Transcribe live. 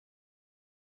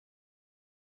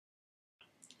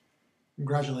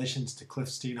Congratulations to Cliff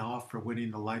Steenhoff for winning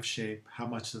the LifeShape How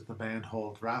Much Does the Band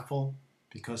Hold raffle.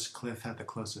 Because Cliff had the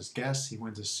closest guess, he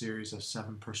wins a series of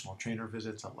 7 personal trainer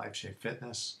visits at LifeShape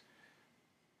Fitness.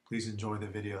 Please enjoy the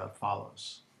video that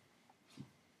follows.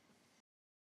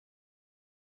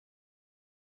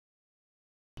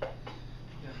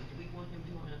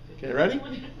 Okay, ready?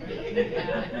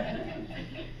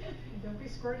 Don't be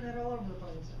squirting that all over the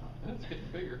place. That's getting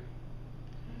bigger.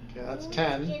 Okay, that's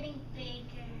 10. It's getting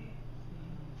bigger.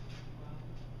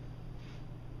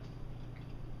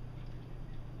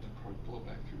 They'll probably blow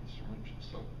back through the syringe,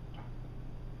 so.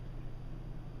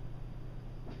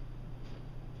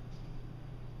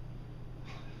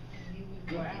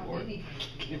 Good Lord.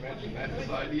 Can you imagine that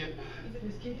inside you?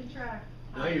 Just keeping track.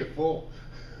 Now you're full.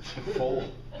 Full.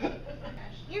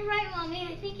 You're right, Mommy.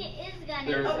 I think it is gonna.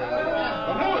 There's, oh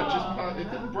no, it just popped, it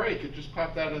didn't break, it just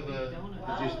popped out of the.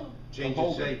 Wow. Just change the the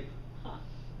holder. shape.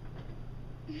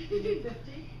 50?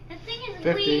 That thing is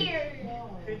 50. weird.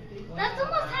 50. That's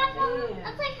almost half a.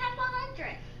 That's like half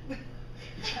 100.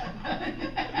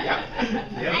 Yeah.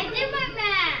 I did my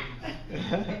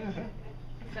math.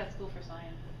 It's at school for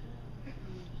science.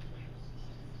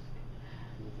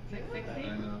 660?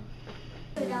 I know.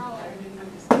 $2.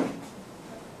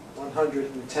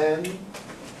 110,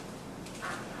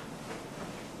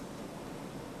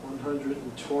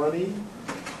 120,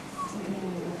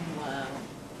 Wow.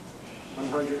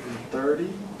 130,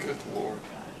 Good Lord.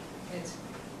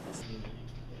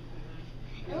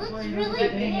 It looks really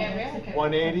big.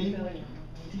 180,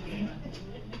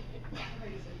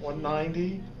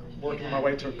 190, working my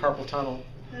way to a carpal tunnel,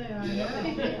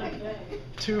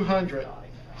 200,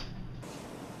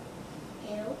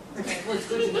 Ew. Well, it's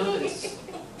good to know that it's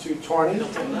 220,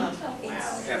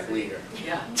 Half liter.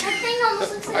 yeah. That thing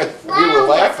almost looks like a We were flower.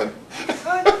 laughing.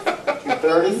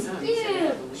 230,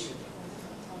 Ew.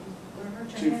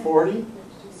 240,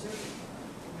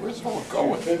 Where's it all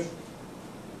going?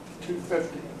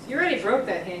 250. You already broke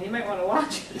that hand. You might want to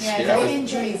watch it. Yeah, no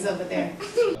injuries over there.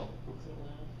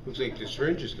 Looks like the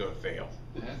syringe is going to fail.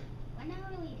 Yeah.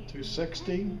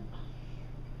 260,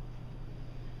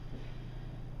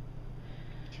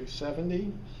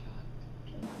 270,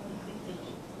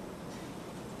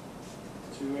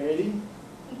 280,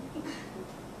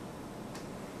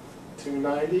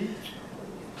 290,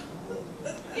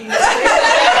 I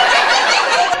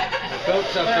felt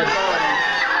something.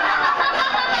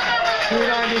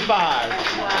 295.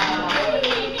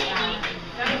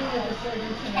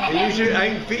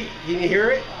 Can you hear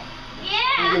it?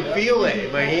 Yeah. You can feel it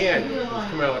in my hand. It's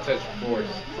coming out with such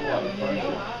force.